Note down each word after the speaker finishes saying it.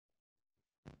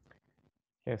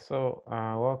Okay, so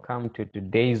welcome to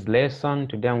today's lesson.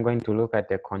 Today I'm going to look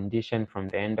at a condition from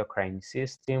the endocrine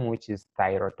system, which is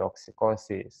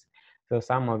thyrotoxicosis. So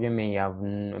some of you may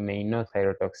know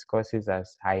thyrotoxicosis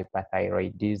as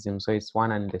hyperthyroidism. So it's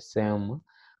one and the same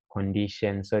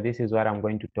condition. So this is what I'm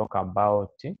going to talk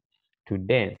about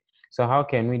today. So how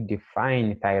can we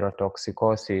define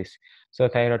thyrotoxicosis? So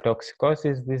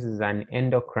thyrotoxicosis, this is an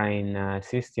endocrine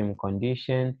system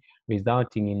condition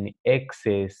resulting in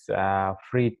excess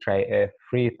free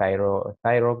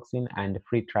thyroxine and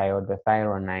free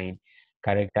triiodothyronine,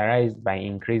 characterized by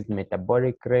increased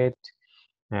metabolic rate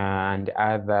and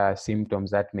other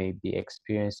symptoms that may be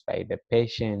experienced by the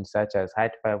patient, such as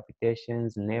heart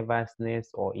palpitations, nervousness,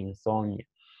 or insomnia.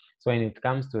 So when it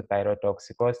comes to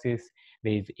thyrotoxicosis,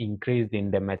 there is increase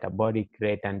in the metabolic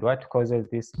rate. And what causes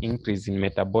this increase in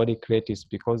metabolic rate is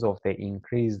because of the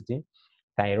increased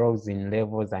thyroxine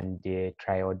levels and the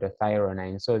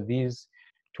triiodothyronine. So these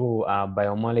two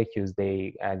biomolecules,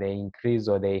 they increase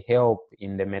or they help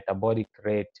in the metabolic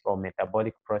rate or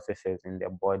metabolic processes in the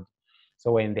body.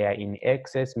 So when they are in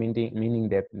excess, meaning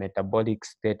the metabolic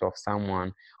state of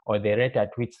someone or the rate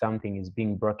at which something is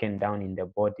being broken down in the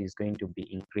body is going to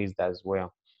be increased as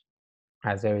well.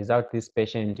 As a result, this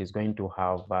patient is going to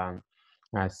have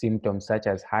symptoms such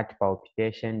as heart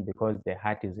palpitation because the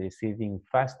heart is receiving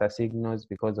faster signals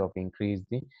because of increased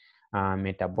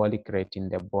metabolic rate in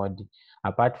the body.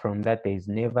 Apart from that, there is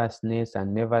nervousness,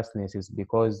 and nervousness is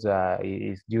because it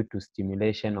is due to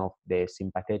stimulation of the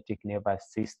sympathetic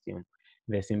nervous system.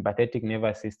 The sympathetic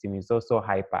nervous system is also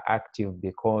hyperactive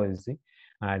because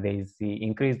there is the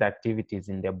increased activities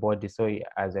in the body. So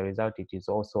as a result, it is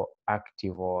also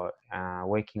active or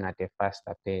working at a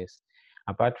faster pace.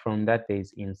 Apart from that, there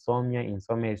is insomnia.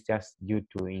 Insomnia is just due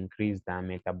to increased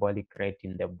metabolic rate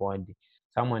in the body.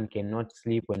 Someone cannot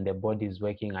sleep when the body is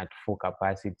working at full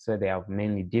capacity, so they have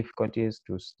many difficulties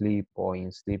to sleep or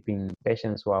in sleeping.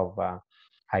 Patients who have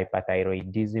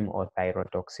hyperthyroidism or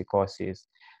thyrotoxicosis.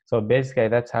 So basically,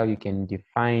 that's how you can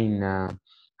define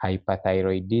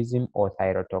hyperthyroidism or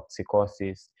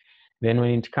thyrotoxicosis. Then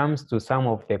when it comes to some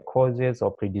of the causes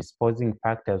or predisposing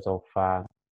factors of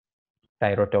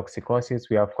thyrotoxicosis,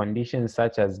 we have conditions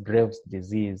such as Graves'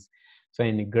 disease. So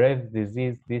in Graves'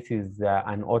 disease, this is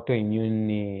an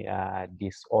autoimmune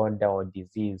disorder or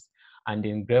disease. And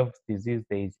in Graves' disease,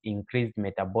 there is increased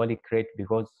metabolic rate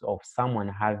because of someone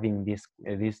having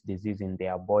this disease in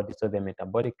their body. So the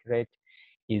metabolic rate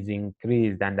is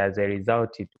increased, and as a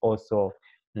result, it also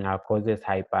causes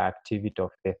hyperactivity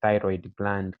of the thyroid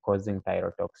gland, causing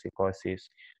thyrotoxicosis.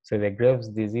 So the Graves'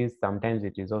 disease, sometimes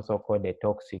it is also called a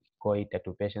toxic goiter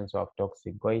to patients who have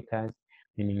toxic goiters,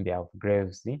 meaning they have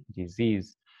Graves'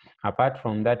 disease. Apart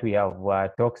from that, we have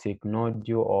toxic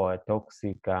nodule or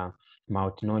toxic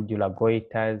multinodular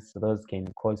goiters. Those can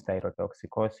cause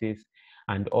thyrotoxicosis,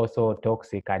 and also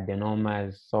toxic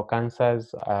adenomas. So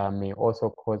cancers may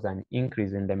also cause an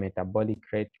increase in the metabolic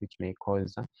rate, which may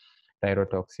cause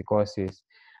thyrotoxicosis,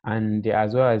 and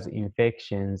as well as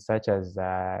infections such as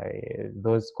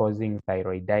those causing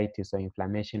thyroiditis or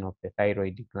inflammation of the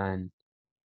thyroid gland.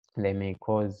 They may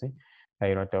cause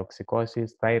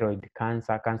thyrotoxicosis, thyroid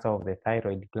cancer, cancer of the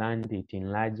thyroid gland, it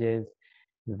enlarges.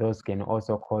 Those can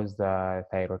also cause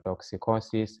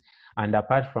thyrotoxicosis. And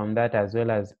apart from that, as well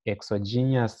as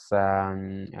exogenous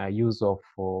use of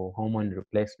hormone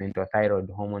replacement or thyroid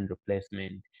hormone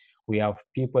replacement. We have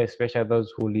people, especially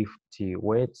those who lift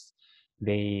weights,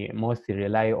 they mostly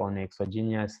rely on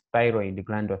exogenous thyroid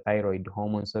gland or thyroid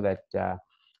hormone so that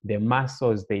the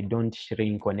muscles, they don't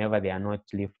shrink whenever they are not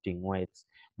lifting weights.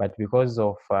 But because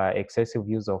of excessive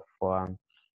use of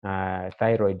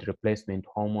thyroid replacement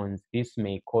hormones, this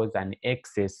may cause an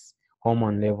excess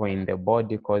hormone level in the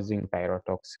body, causing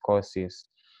thyrotoxicosis.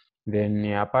 Then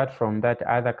apart from that,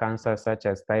 other cancers such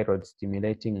as thyroid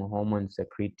stimulating hormone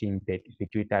secreting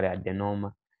pituitary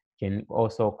adenoma can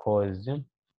also cause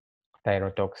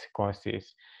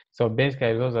thyrotoxicosis. So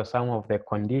basically, those are some of the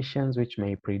conditions which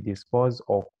may predispose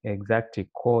or exactly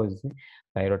cause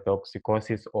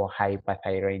thyrotoxicosis or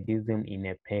hyperthyroidism in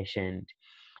a patient.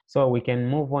 So we can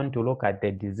move on to look at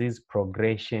the disease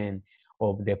progression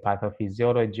of the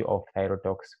pathophysiology of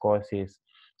thyrotoxicosis.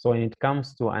 So when it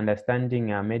comes to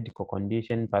understanding a medical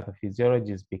condition, pathophysiology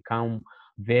has become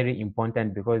very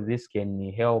important because this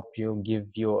can help you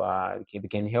it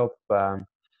can help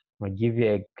will give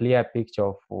you a clear picture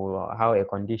of how a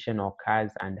condition occurs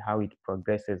and how it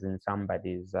progresses in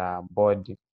somebody's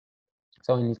body.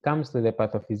 So when it comes to the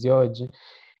pathophysiology,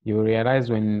 you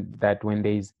realize when there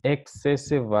is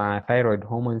excessive thyroid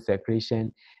hormone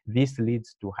secretion, this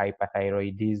leads to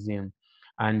hyperthyroidism.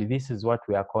 And this is what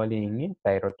we are calling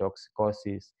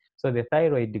thyrotoxicosis. So the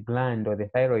thyroid gland or the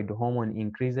thyroid hormone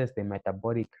increases the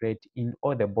metabolic rate in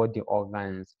all the body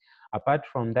organs. Apart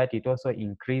from that, it also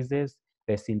increases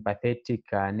the sympathetic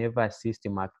nervous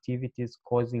system activities,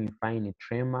 causing fine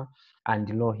tremor and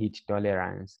low heat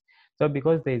tolerance. So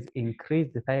because there is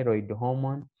increased thyroid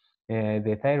hormone,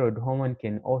 the thyroid hormone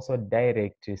can also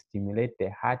directly stimulate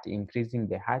the heart, increasing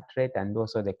the heart rate and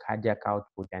also the cardiac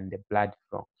output and the blood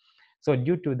flow. So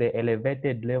due to the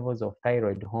elevated levels of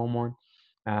thyroid hormone,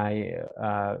 uh,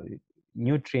 uh,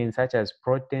 nutrients such as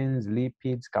proteins,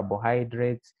 lipids,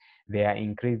 carbohydrates, they are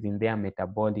increased in their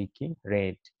metabolic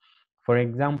rate. For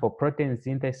example, protein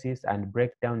synthesis and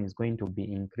breakdown is going to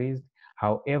be increased.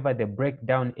 However, the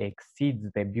breakdown exceeds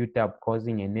the build-up,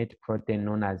 causing a net protein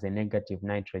known as a negative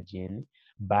nitrogen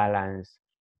balance.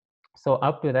 So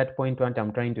up to that point, what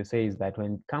I'm trying to say is that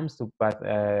when it comes to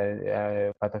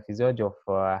pathophysiology of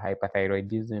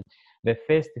hyperthyroidism, the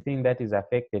first thing that is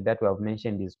affected that we have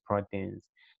mentioned is proteins.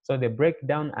 So the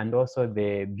breakdown and also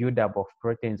the buildup of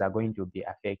proteins are going to be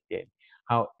affected.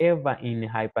 However, in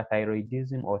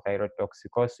hyperthyroidism or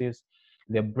thyrotoxicosis,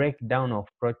 the breakdown of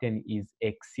protein is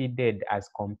exceeded as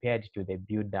compared to the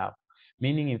buildup.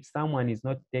 Meaning if someone is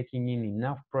not taking in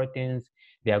enough proteins,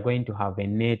 they are going to have a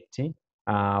net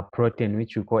protein,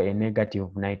 which we call a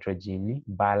negative nitrogen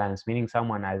balance, meaning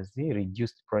someone has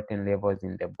reduced protein levels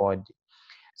in the body.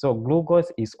 So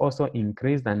glucose is also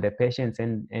increased and the patient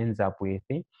ends up with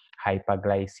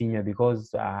hyperglycemia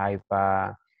because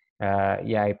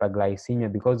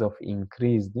hyperglycemia because of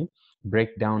increased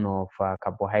breakdown of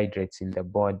carbohydrates in the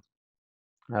body.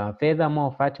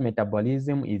 Furthermore, fat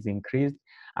metabolism is increased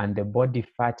and the body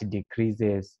fat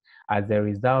decreases. As a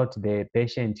result, the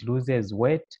patient loses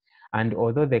weight. And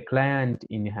although the client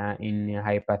in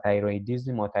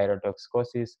hyperthyroidism or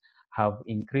thyrotoxicosis have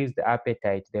increased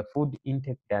appetite, the food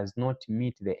intake does not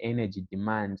meet the energy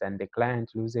demands, and the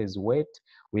client loses weight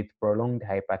with prolonged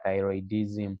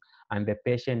hyperthyroidism, and the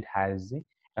patient has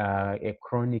a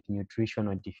chronic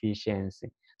nutritional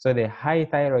deficiency. So the high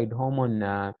thyroid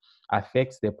hormone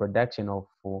affects the production of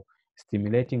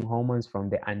stimulating hormones from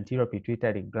the anterior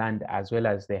pituitary gland as well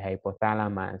as the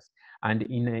hypothalamus. And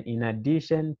in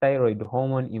addition, thyroid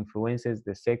hormone influences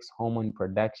the sex hormone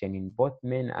production in both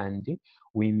men and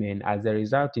women. As a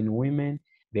result, in women,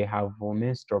 they have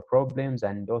menstrual problems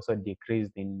and also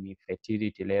decreased in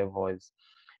fertility levels.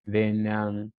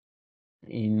 Then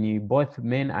in both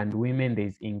men and women,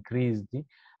 there's increased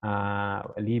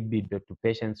libido to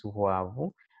patients who have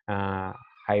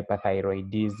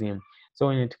hyperthyroidism. So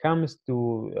when it comes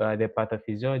to the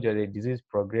pathophysiology or the disease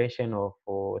progression of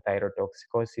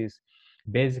thyrotoxicosis,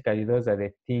 basically those are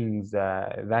the things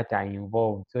that are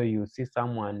involved. So you see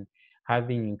someone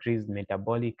having increased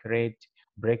metabolic rate,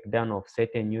 breakdown of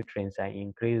certain nutrients are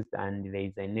increased, and there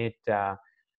is a net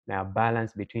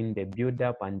balance between the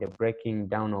buildup and the breaking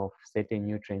down of certain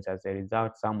nutrients. As a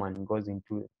result, someone goes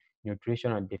into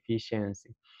nutritional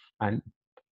deficiency, and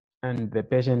the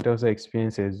patient also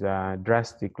experiences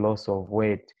drastic loss of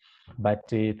weight. But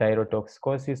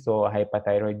thyrotoxicosis or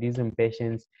hyperthyroidism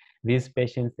patients, these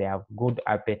patients, they have good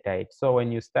appetite. So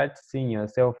when you start seeing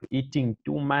yourself eating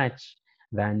too much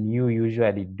than you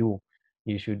usually do,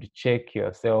 you should check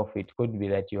yourself. It could be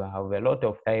that you have a lot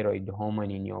of thyroid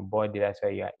hormone in your body. That's why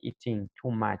you are eating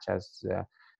too much as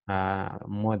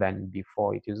more than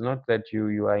before. It is not that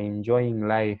you are enjoying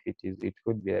life. It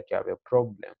could be that you have a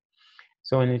problem.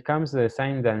 So when it comes to the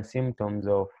signs and symptoms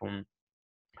of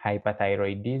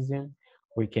hyperthyroidism,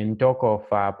 we can talk of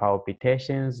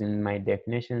palpitations. In my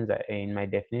definition,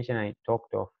 I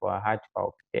talked of heart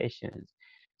palpitations.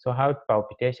 So heart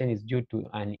palpitation is due to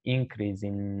an increase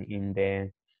in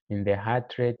the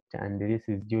heart rate, and this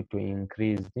is due to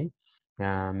increased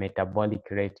metabolic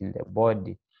rate in the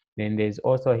body. Then there's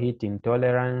also heat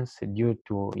intolerance due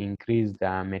to increased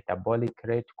metabolic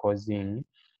rate causing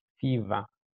fever.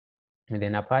 And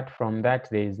then apart from that,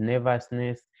 there is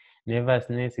nervousness.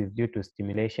 Nervousness is due to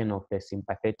stimulation of the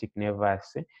sympathetic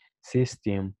nervous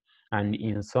system. And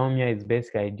insomnia is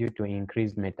basically due to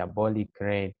increased metabolic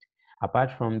rate.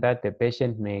 Apart from that, the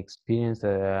patient may experience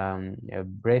a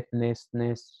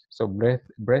breathlessness,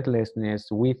 breathlessness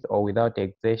with or without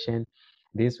exertion.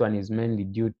 This one is mainly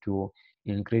due to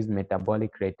increased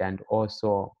metabolic rate and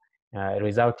also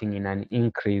resulting in an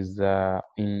increase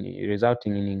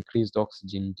resulting in increased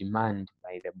oxygen demand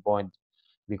by the body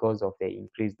because of the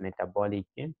increased metabolic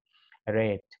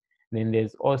rate. Then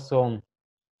there's also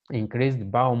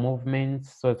increased bowel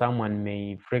movements. So someone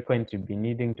may frequently be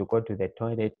needing to go to the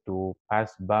toilet to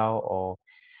pass bowel, or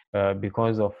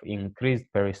because of increased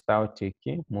peristaltic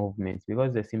movements,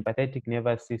 because the sympathetic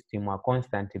nervous system are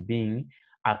constantly being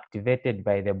activated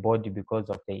by the body because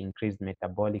of the increased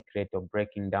metabolic rate of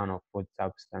breaking down of food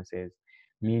substances,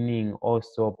 meaning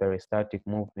also peristaltic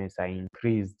movements are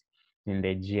increased in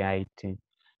the GIT.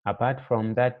 Apart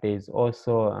from that, there is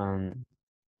also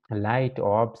light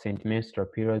or absent menstrual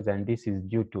periods, and this is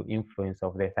due to influence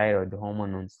of the thyroid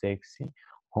hormone on sex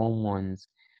hormones.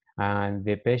 And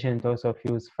the patient also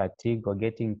feels fatigue or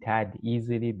getting tired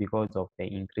easily because of the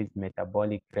increased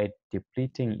metabolic rate,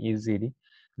 depleting easily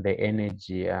the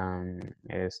energy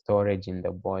storage in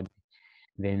the body.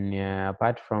 Then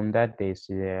apart from that, there's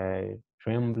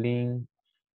trembling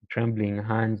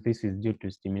hands. This is due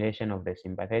to stimulation of the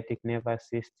sympathetic nervous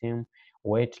system.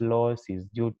 Weight loss is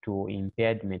due to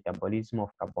impaired metabolism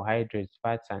of carbohydrates,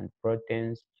 fats, and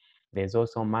proteins. There's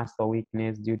also muscle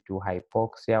weakness due to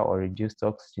hypoxia or reduced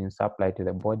oxygen supply to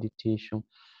the body tissue.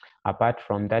 Apart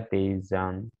from that, there is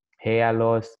hair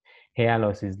loss. Hair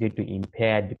loss is due to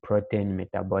impaired protein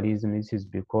metabolism. This is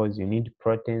because you need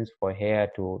proteins for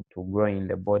hair to grow in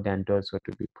the body and also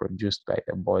to be produced by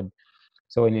the body.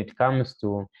 So when it comes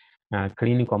to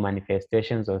clinical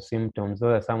manifestations or symptoms,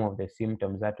 those are some of the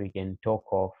symptoms that we can talk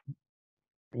of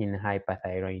in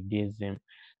hyperthyroidism.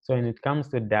 So when it comes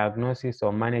to diagnosis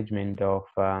or management of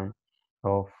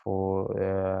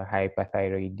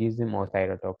hyperthyroidism or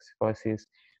thyrotoxicosis,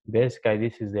 basically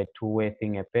this is a two-way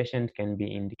thing. A patient can be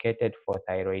indicated for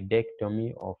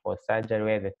thyroidectomy or for surgery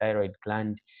where the thyroid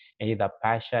gland, either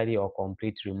partially or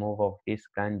complete removal of this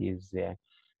gland is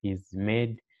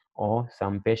made, or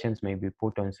some patients may be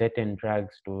put on certain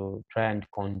drugs to try and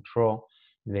control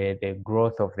the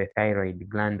growth of the thyroid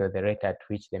gland or the rate at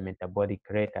which the metabolic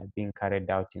rate are being carried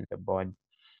out in the body.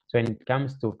 So when it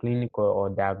comes to clinical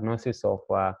or diagnosis of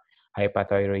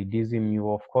hyperthyroidism, you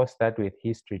of course start with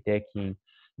history taking.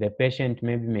 The patient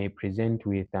maybe may present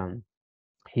with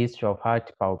history of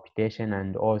heart palpitation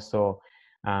and also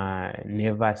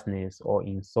nervousness or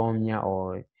insomnia,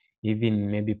 or even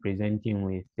maybe presenting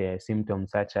with symptoms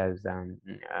such as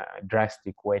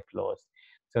drastic weight loss.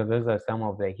 So those are some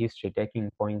of the history taking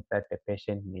points that the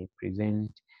patient may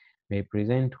present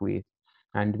with.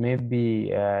 And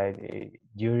maybe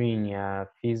during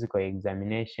physical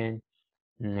examination,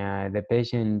 the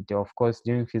patient, of course,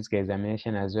 during physical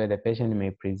examination as well, the patient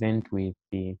may present with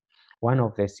one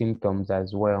of the symptoms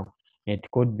as well. It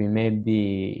could be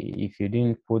maybe if you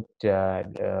didn't put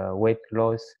weight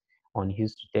loss on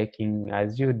history taking,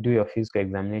 as you do your physical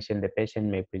examination, the patient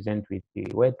may present with the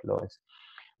weight loss.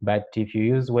 But if you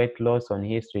use weight loss on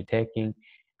history taking,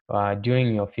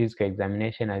 during your physical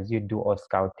examination, as you do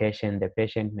auscultation, the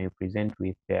patient may present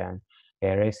with a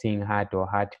racing heart or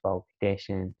heart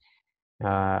palpitation.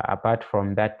 Apart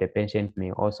from that, the patient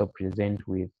may also present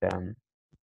with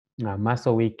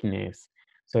muscle weakness.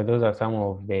 So those are some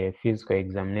of the physical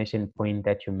examination points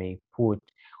that you may put.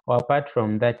 Or apart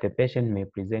from that, the patient may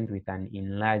present with an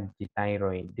enlarged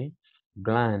thyroid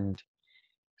gland.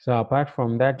 So apart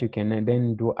from that, you can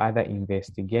then do other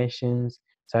investigations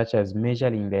such as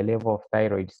measuring the level of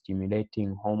thyroid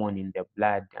stimulating hormone in the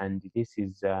blood, and this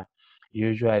is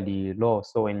usually low.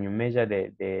 So when you measure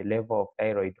the level of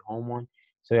thyroid hormone,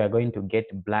 so you are going to get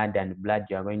blood, and blood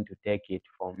you are going to take it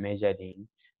for measuring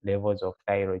levels of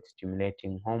thyroid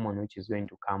stimulating hormone, which is going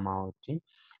to come out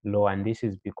low, and this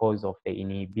is because of the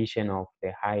inhibition of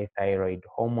the high thyroid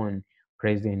hormone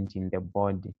present in the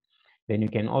body. Then you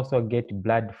can also get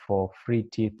blood for free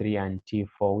T3 and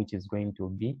T4, which is going to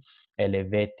be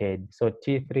elevated. So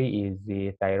T3 is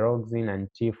the thyroxine and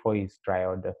T4 is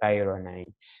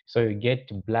triiodothyronine. So you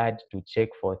get blood to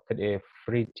check for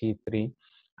free T3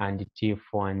 and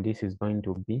T4, and this is going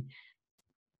to be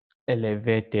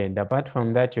elevated. Apart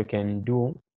from that, you can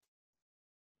do,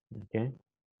 okay.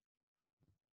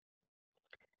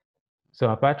 So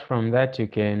apart from that, you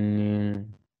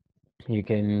can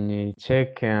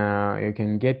check, you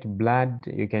can get blood,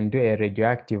 you can do a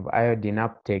radioactive iodine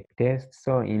uptake test.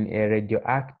 So in a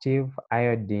radioactive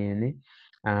iodine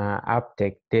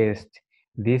uptake test,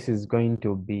 this is going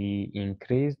to be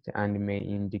increased and may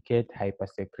indicate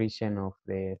hypersecretion of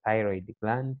the thyroid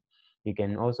gland. You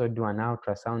can also do an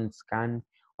ultrasound scan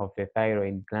of the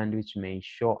thyroid gland, which may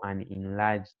show an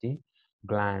enlarged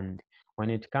gland. When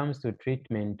it comes to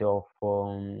treatment of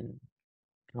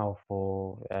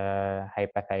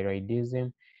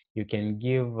hyperthyroidism, you can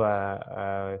give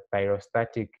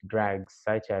thyrostatic drugs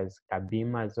such as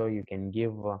carbimazole. You can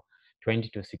give 20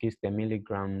 to 60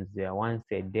 milligrams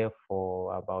once a day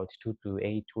for about 2 to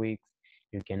 8 weeks.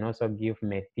 You can also give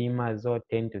methimazole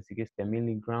 10 to 60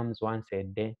 milligrams once a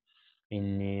day.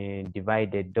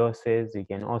 divided doses. You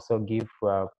can also give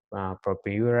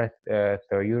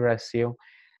thiuracil,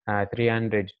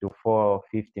 300 to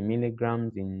 450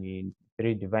 milligrams in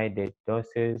 3 divided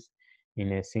doses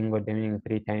in a single day, meaning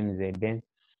 3 times a day.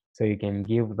 So you can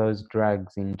give those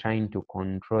drugs in trying to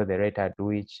control the rate at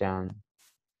which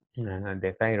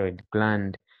the thyroid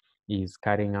gland is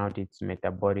carrying out its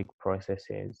metabolic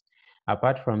processes.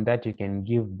 Apart from that, you can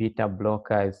give beta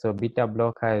blockers. So beta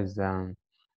blockers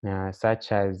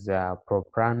such as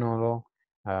propranolol,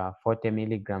 40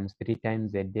 milligrams 3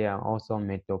 times a day, and also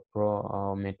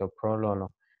metoprolol,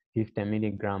 50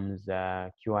 milligrams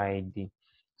QID.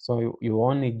 So you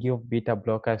only give beta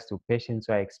blockers to patients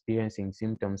who are experiencing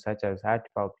symptoms such as heart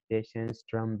palpitations,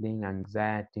 trembling,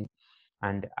 anxiety,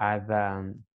 and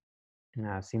other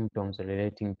symptoms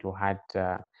relating to heart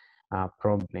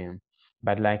problem.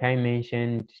 But like I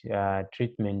mentioned,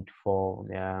 treatment for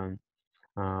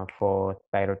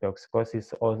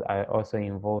thyrotoxicosis also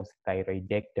involves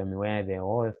thyroidectomy, where the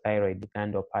whole thyroid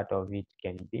gland or part of it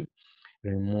can be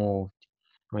removed.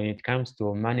 When it comes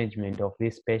to management of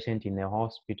this patient in the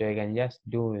hospital, you can just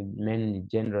do mainly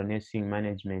general nursing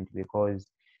management,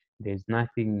 because there's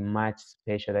nothing much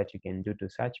special that you can do to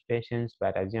such patients.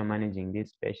 But as you're managing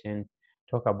this patient,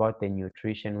 talk about the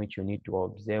nutrition which you need to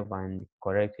observe and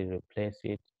correctly replace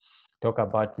it. Talk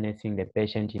about nursing the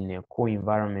patient in a cool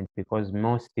environment, because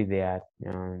mostly they are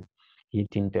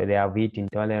they have heat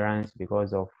intolerance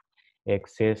because of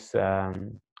excess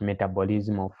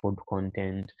metabolism of food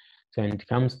content. So when it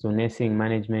comes to nursing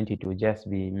management, it will just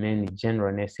be mainly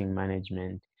general nursing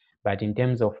management. But in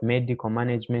terms of medical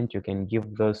management, you can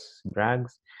give those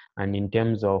drugs. And in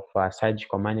terms of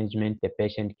surgical management, the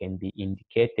patient can be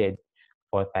indicated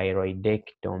for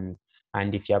thyroidectomy.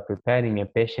 And if you are preparing a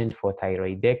patient for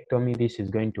thyroidectomy, this is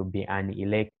going to be an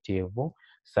elective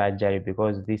surgery,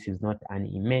 because this is not an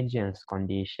emergency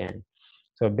condition.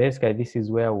 So basically, this is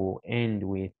where we'll end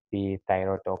with the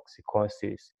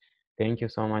thyrotoxicosis. Thank you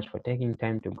so much for taking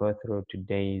time to go through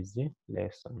today's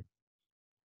lesson.